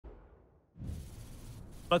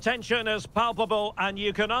The tension is palpable and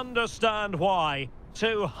you can understand why.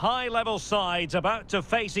 Two high-level sides about to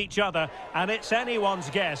face each other, and it's anyone's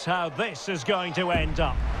guess how this is going to end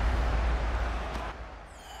up.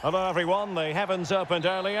 Hello everyone, the heavens opened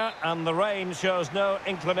earlier and the rain shows no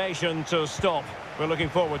inclination to stop. We're looking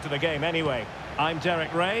forward to the game anyway. I'm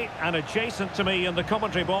Derek Ray, and adjacent to me in the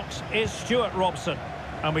commentary box is Stuart Robson.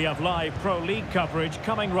 And we have live Pro League coverage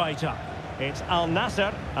coming right up. It's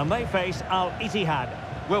Al-Nassr and they face al-ittihad.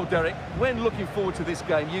 Well, Derek, when looking forward to this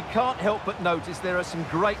game, you can't help but notice there are some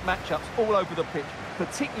great matchups all over the pitch,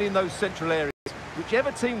 particularly in those central areas.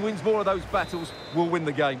 Whichever team wins more of those battles will win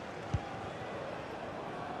the game.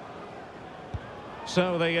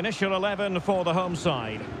 So the initial 11 for the home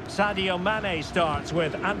side. Sadio Mane starts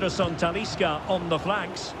with Alnssr on the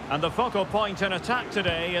flanks. And the focal point in attack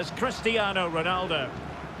today is Cristiano Ronaldo.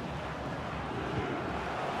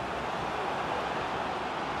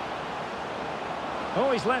 Oh,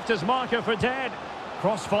 he's left his marker for dead.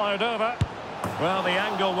 Cross fired over. Well, the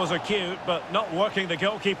angle was acute, but not working the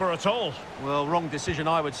goalkeeper at all. Well, wrong decision,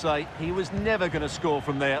 I would say. He was never going to score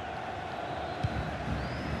from there.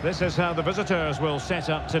 This is how the visitors will set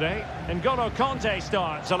up today. N'Golo Kanté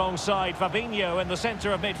starts alongside Fabinho in the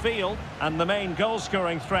centre of midfield. And the main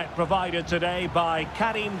goal-scoring threat provided today by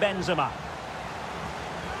Karim Benzema.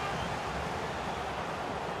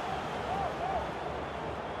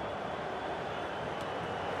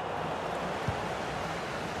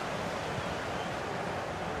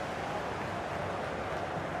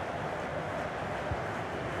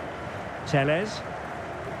 Tellez.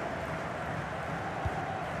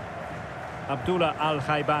 Abdullah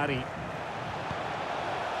Al-Khaibari.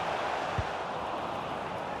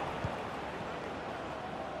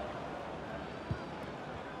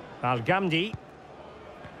 Al-Gamdi.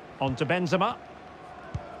 On to Benzema.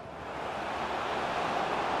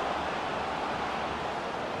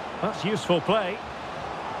 That's useful play.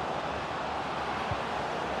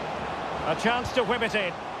 A chance to whip it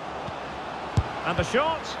in. And the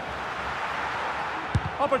shot.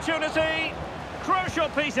 Opportunity. Crucial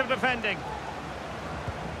piece of defending.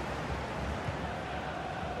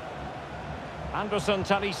 Anderson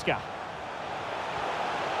Talisca.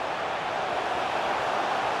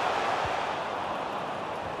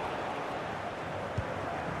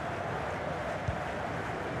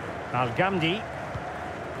 Al-Gamdi.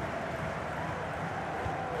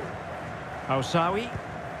 Housawi.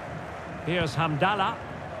 Here's Hamdallah.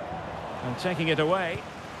 And taking it away.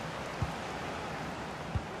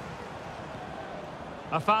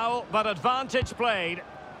 A foul, but advantage played.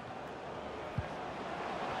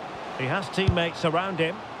 He has teammates around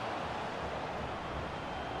him.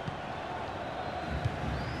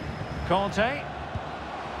 Kanté.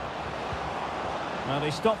 Well,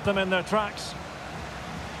 he stopped them in their tracks.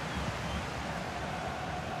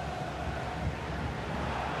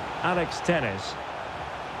 Alex Tellez.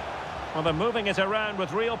 Well, they're moving it around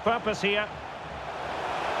with real purpose here.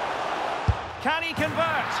 Can he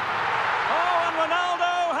convert? Oh, and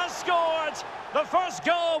Ronaldo has scored! The first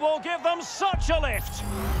goal will give them such a lift.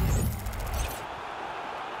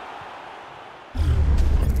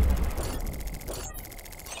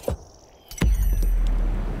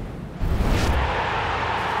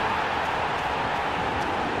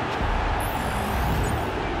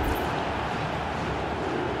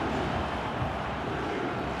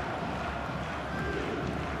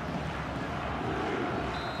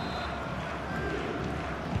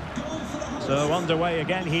 So underway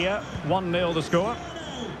again here, 1-0 the score.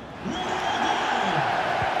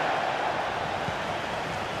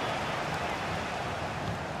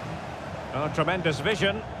 Oh, tremendous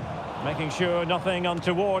vision, making sure nothing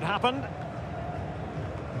untoward happened.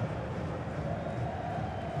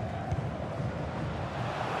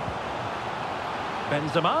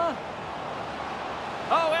 Benzema.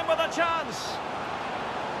 Oh, in with a chance.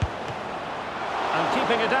 And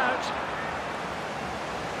keeping it out.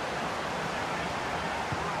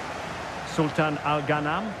 Sultan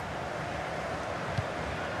Al-Ghanam.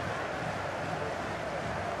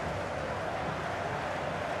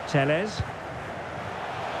 Tellez.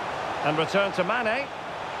 And return to Mane.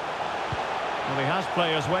 Well, he has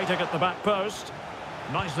players waiting at the back post.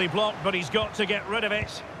 Nicely blocked, but he's got to get rid of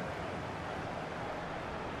it.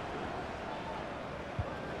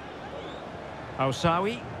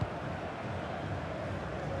 Housawi.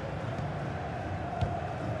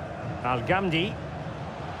 Al-Gamdi.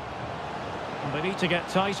 They need to get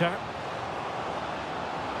tighter.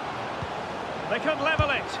 They could level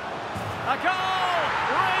it. A goal!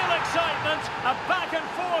 Real excitement. A back and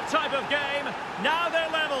forth type of game. Now they're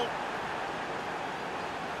level.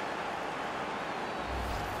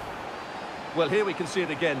 Well, here we can see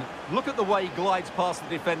it again. Look at the way he glides past the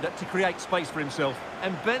defender to create space for himself.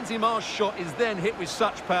 And Benzema's shot is then hit with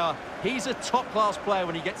such power. He's a top-class player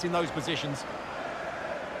when he gets in those positions.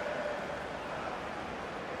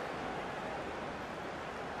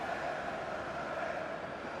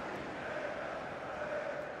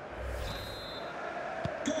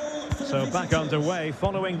 So back underway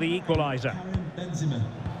following the equaliser.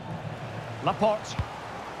 Laporte.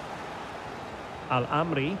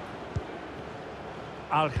 Al-Amri.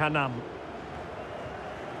 Al-Hanam.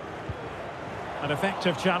 An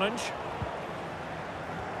effective challenge.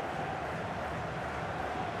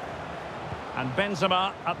 And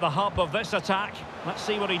Benzema at the hub of this attack. Let's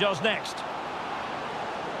see what he does next.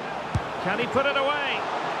 Can he put it away?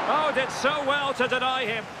 Oh, did so well to deny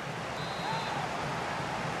him.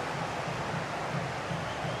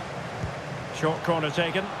 Short corner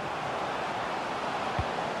taken.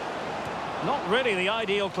 Not really the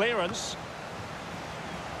ideal clearance.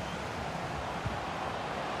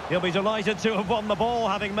 He'll be delighted to have won the ball,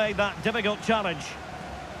 having made that difficult challenge.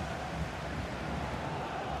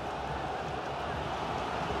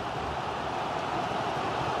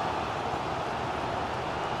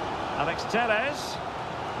 Alex Telles.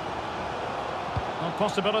 Well,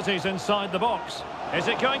 possibilities inside the box. Is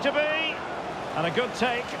it going to be? And a good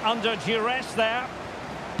take under duress there.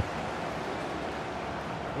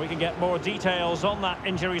 We can get more details on that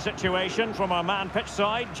injury situation from our man pitch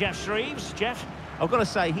side, Jeff Shreves. Jeff? I've got to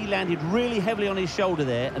say, he landed really heavily on his shoulder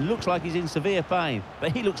there and looks like he's in severe pain.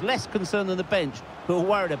 But he looks less concerned than the bench, who are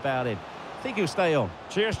worried about him. I think he'll stay on.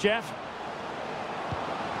 Cheers, Jeff.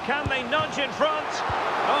 Can they nudge in front?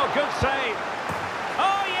 Oh, good save.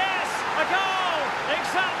 Oh, yes! A goal!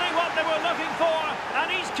 Exactly what they were looking for,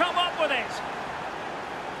 and he's come up with it.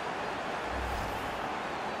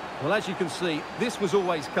 Well, as you can see, this was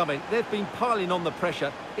always coming. They've been piling on the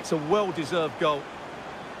pressure. It's a well-deserved goal.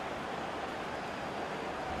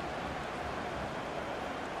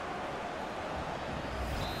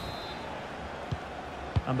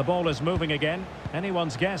 And the ball is moving again.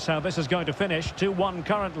 Anyone's guess how this is going to finish. 2-1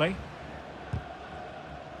 currently.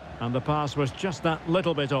 And the pass was just that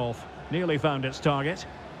little bit off. Nearly found its target.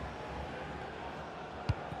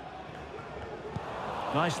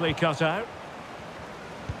 Nicely cut out.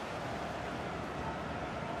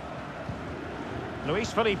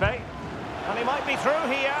 Luis Felipe. And he might be through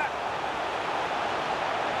here.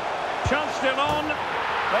 Chance still on.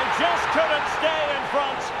 They just couldn't stay in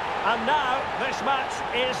front. And now this match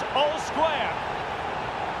is all square.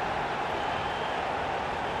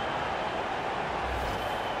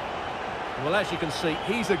 Well, as you can see,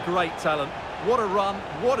 he's a great talent. What a run,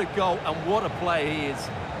 what a goal, and what a player he is.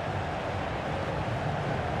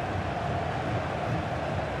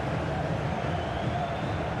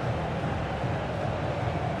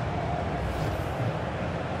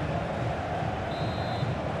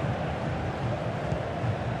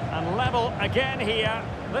 And level again here.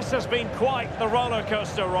 This has been quite the roller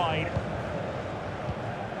coaster ride.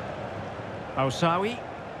 Osawi.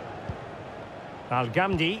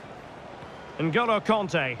 Al-Gamdi. N'Golo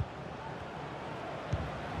Conte.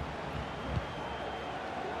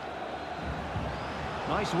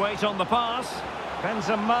 Nice weight on the pass.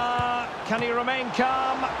 Benzema, can he remain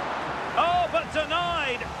calm? Oh, but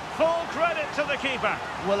denied. Full credit to the keeper.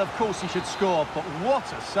 Well, of course he should score, but what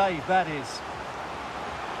a save that is.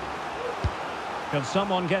 Can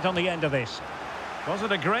someone get on the end of this? Was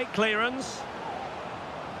it a great clearance?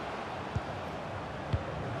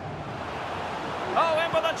 Oh,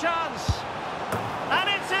 in with a chance. And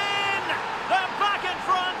it's in! They're back in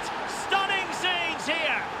front! Stunning scenes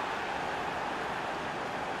here!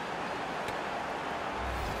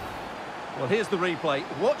 Well, here's the replay.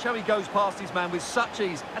 Watch how he goes past his man with such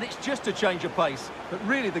ease, and it's just a change of pace. But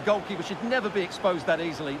really, the goalkeeper should never be exposed that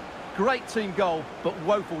easily. Great team goal, but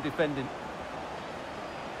woeful defending.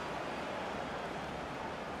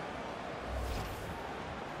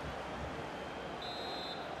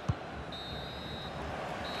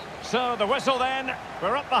 So the whistle then,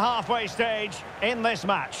 we're at the halfway stage in this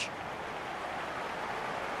match.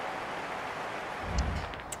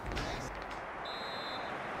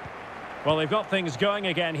 Well, they've got things going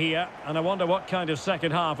again here, and I wonder what kind of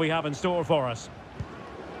second half we have in store for us.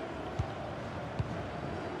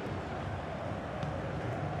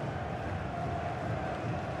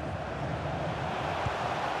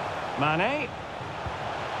 Mane.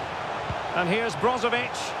 And here's Brozovic.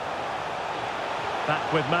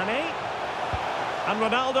 Back with Mane. And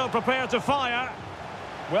Ronaldo prepared to fire.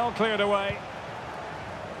 Well cleared away.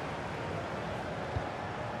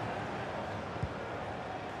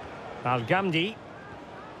 Al-Gamdi.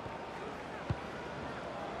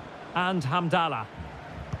 And Hamdallah.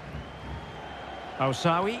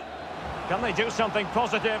 Osawi. Can they do something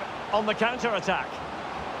positive on the counter-attack?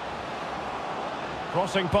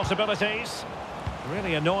 Crossing possibilities.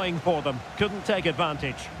 Really annoying for them. Couldn't take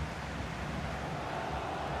advantage.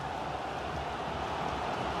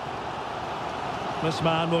 This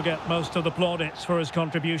man will get most of the plaudits for his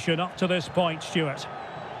contribution up to this point, Stuart.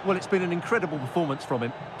 Well, it's been an incredible performance from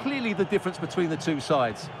him. Clearly the difference between the two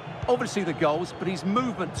sides. Obviously the goals, but his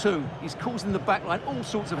movement too. He's causing the backline all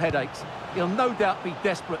sorts of headaches. He'll no doubt be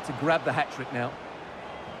desperate to grab the hat-trick now.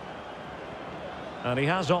 And he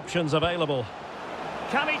has options available.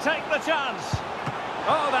 Can he take the chance?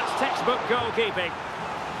 Oh, that's textbook goalkeeping.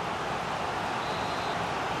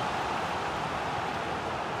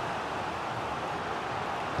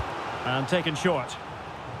 And taken short.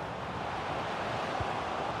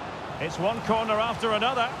 It's one corner after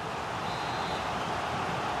another.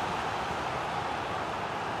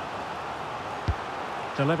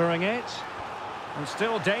 Delivering it. And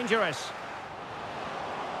still dangerous.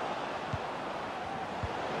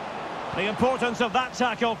 The importance of that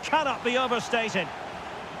tackle cannot be overstated.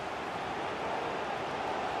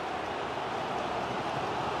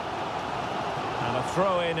 And a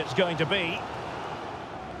throw-in it's going to be.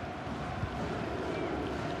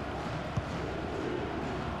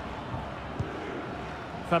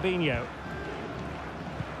 Fabinho.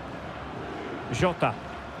 Jota.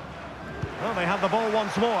 Well, they have the ball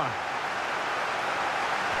once more.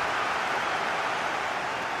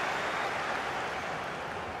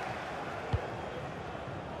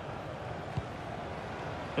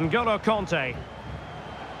 N'Golo Kanté.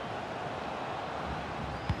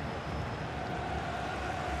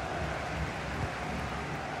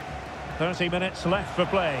 "30 minutes left for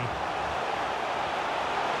play.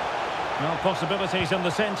 No possibilities in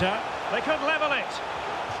the centre. They could level it.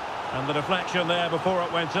 And the deflection there before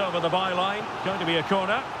it went over the byline. Going to be a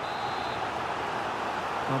corner.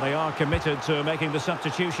 Well, they are committed to making the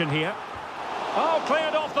substitution here. Oh,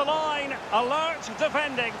 cleared off the line. Alert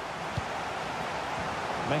defending.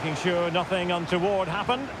 Making sure nothing untoward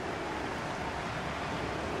happened.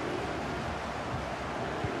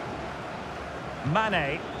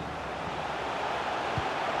 Mane.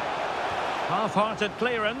 Half-hearted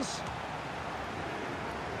clearance.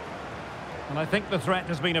 And I think the threat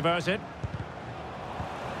has been averted.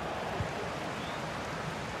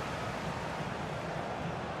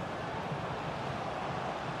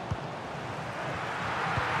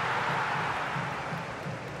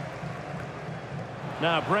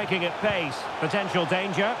 Now breaking at pace, potential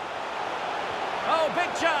danger. Oh, big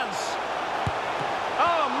chance!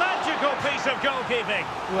 Oh, magical piece of goalkeeping.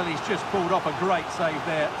 Well, he's just pulled off a great save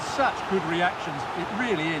there. Such good reactions, it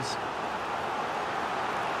really is.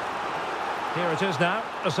 Here it is now,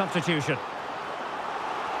 a substitution.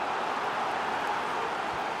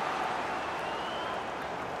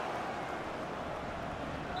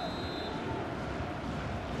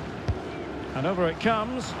 And over it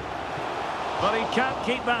comes. But he can't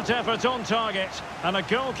keep that effort on target. And a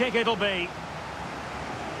goal kick it'll be.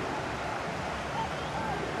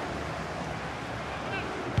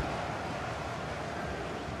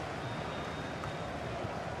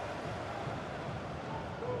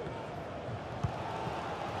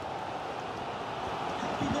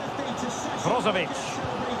 Brozovic.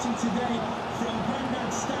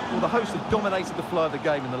 Well, the hosts have dominated the flow of the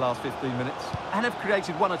game in the last 15 minutes and have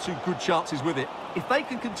created one or two good chances with it. If they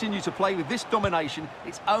can continue to play with this domination,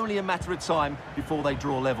 it's only a matter of time before they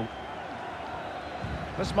draw level.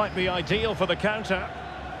 This might be ideal for the counter.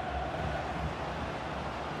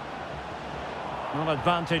 Not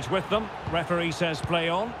advantage with them. Referee says play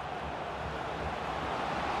on.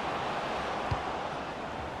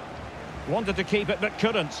 Wanted to keep it but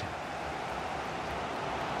couldn't.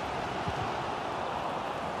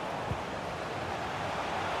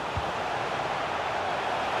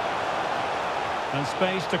 And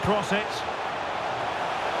space to cross it.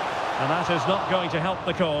 And that is not going to help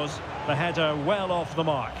the cause. The header well off the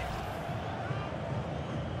mark.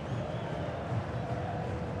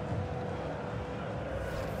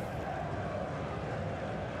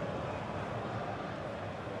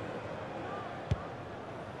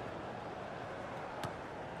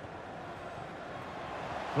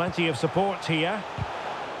 Plenty of support here.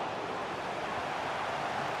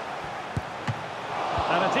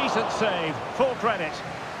 And a decent save, full credit.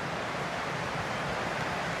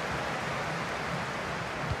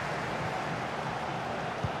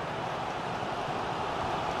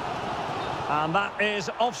 And that is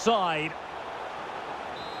offside.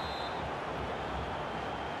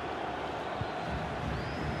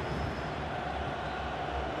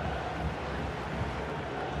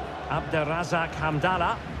 Abderrazak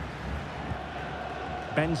Hamdallah.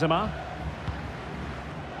 Benzema.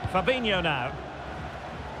 Fabinho now.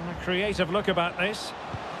 A creative look about this.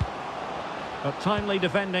 But timely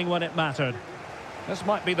defending when it mattered. This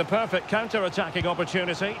might be the perfect counter-attacking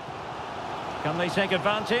opportunity. Can they take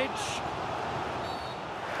advantage?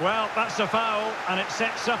 Well, that's a foul, and it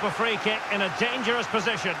sets up a free kick in a dangerous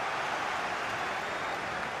position.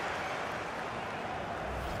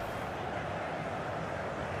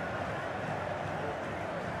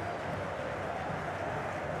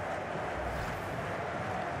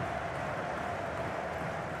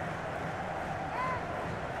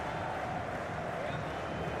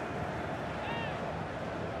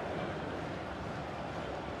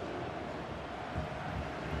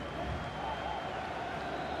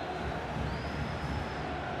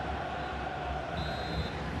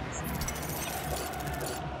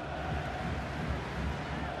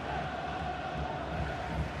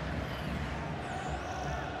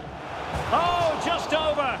 Just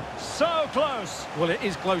over, so close. Well, it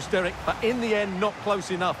is close, Derek, but in the end, not close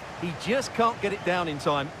enough. He just can't get it down in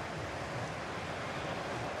time.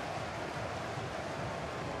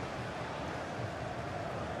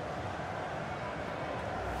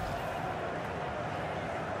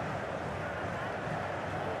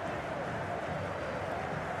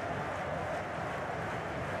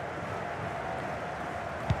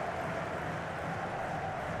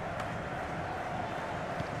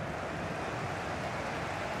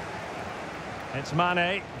 It's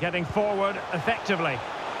Mane getting forward effectively.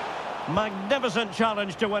 Magnificent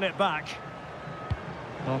challenge to win it back.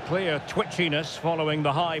 Well, clear twitchiness following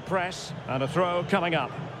the high press, and a throw coming up.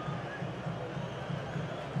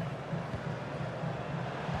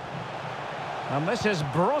 And this is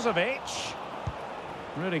Brozovic.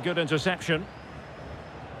 Really good interception.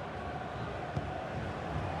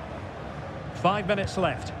 5 minutes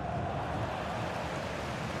left.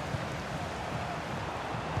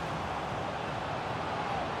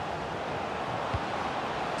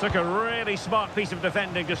 Took a really smart piece of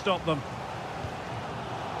defending to stop them.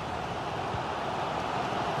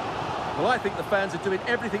 Well, I think the fans are doing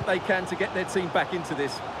everything they can to get their team back into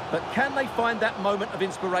this. But can they find that moment of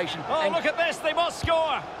inspiration? Oh, look at this, they must score!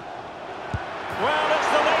 Well, it's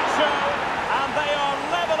the late show, and they are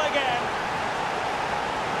level again.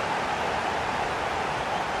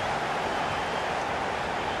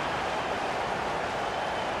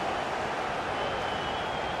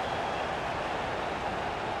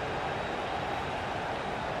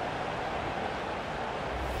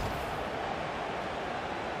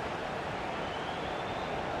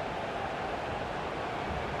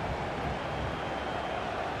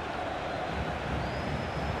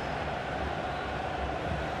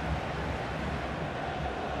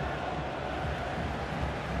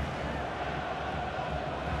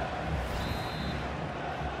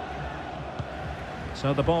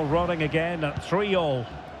 So the ball rolling again at 3-3.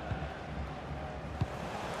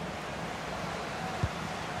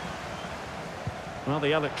 Well,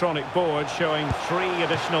 the electronic board showing 3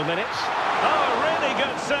 additional minutes. Oh, a really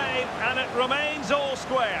good save, and it remains all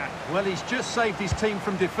square. Well, he's just saved his team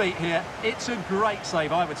from defeat here. It's a great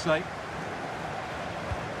save, I would say.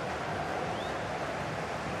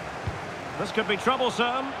 This could be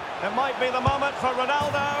troublesome. It might be the moment for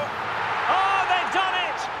Ronaldo. Oh, they've done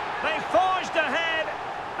it! They forged ahead,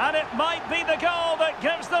 and it might be the goal that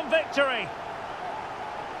gives them victory.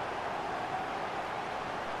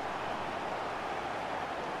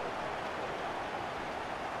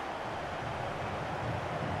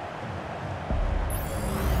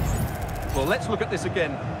 Well, let's look at this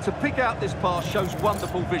again. To pick out this pass shows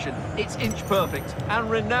wonderful vision. It's inch perfect, and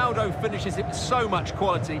Ronaldo finishes it with so much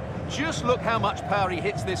quality. Just look how much power he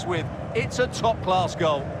hits this with. It's a top-class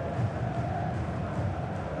goal.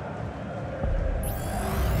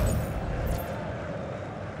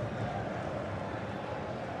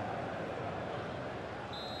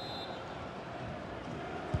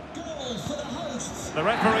 The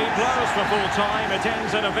referee blows for full time. It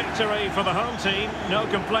ends in a victory for the home team. No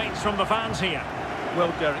complaints from the fans here.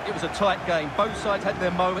 Well, Derek, it was a tight game. Both sides had their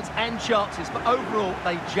moments and chances, but overall,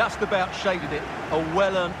 they just about shaded it. A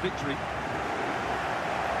well-earned victory.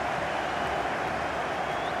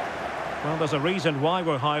 Well, there's a reason why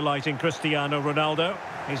we're highlighting Cristiano Ronaldo.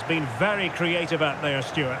 He's been very creative out there,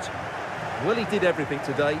 Stuart. Well, he did everything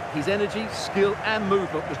today. His energy, skill and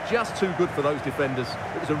movement was just too good for those defenders.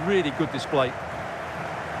 It was a really good display.